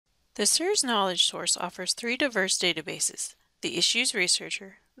The SIRS knowledge source offers three diverse databases: the Issues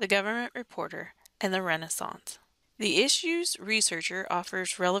Researcher, the Government Reporter, and the Renaissance. The Issues Researcher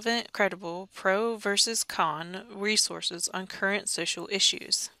offers relevant, credible, pro versus con resources on current social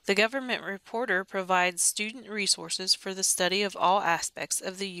issues. The Government Reporter provides student resources for the study of all aspects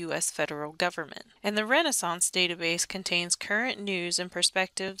of the U.S. federal government. And the Renaissance database contains current news and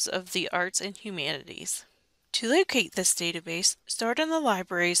perspectives of the arts and humanities. To locate this database, start on the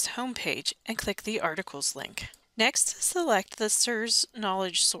library's homepage and click the Articles link. Next, select the SIRS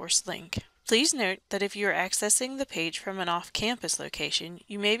Knowledge Source link. Please note that if you are accessing the page from an off-campus location,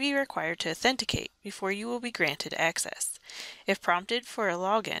 you may be required to authenticate before you will be granted access. If prompted for a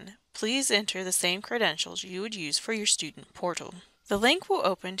login, please enter the same credentials you would use for your student portal. The link will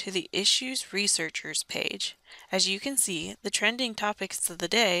open to the Issues Researchers page. As you can see, the trending topics of the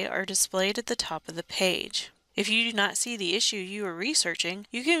day are displayed at the top of the page. If you do not see the issue you are researching,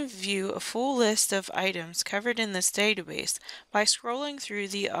 you can view a full list of items covered in this database by scrolling through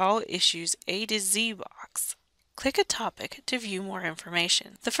the All Issues A to Z box. Click a topic to view more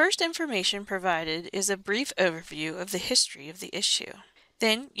information. The first information provided is a brief overview of the history of the issue.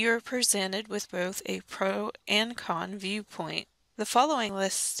 Then you are presented with both a pro and con viewpoint. The following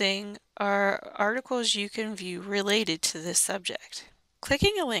listing are articles you can view related to this subject.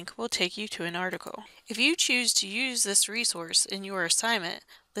 Clicking a link will take you to an article. If you choose to use this resource in your assignment,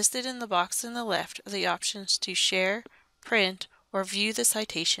 listed in the box on the left are the options to share, print, or view the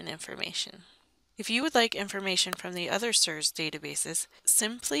citation information. If you would like information from the other SIRS databases,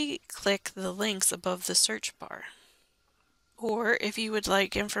 simply click the links above the search bar. Or if you would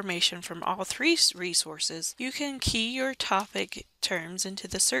like information from all three resources, you can key your topic terms into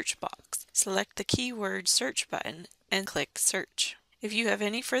the search box. Select the keyword search button and click Search. If you have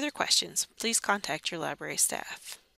any further questions, please contact your library staff.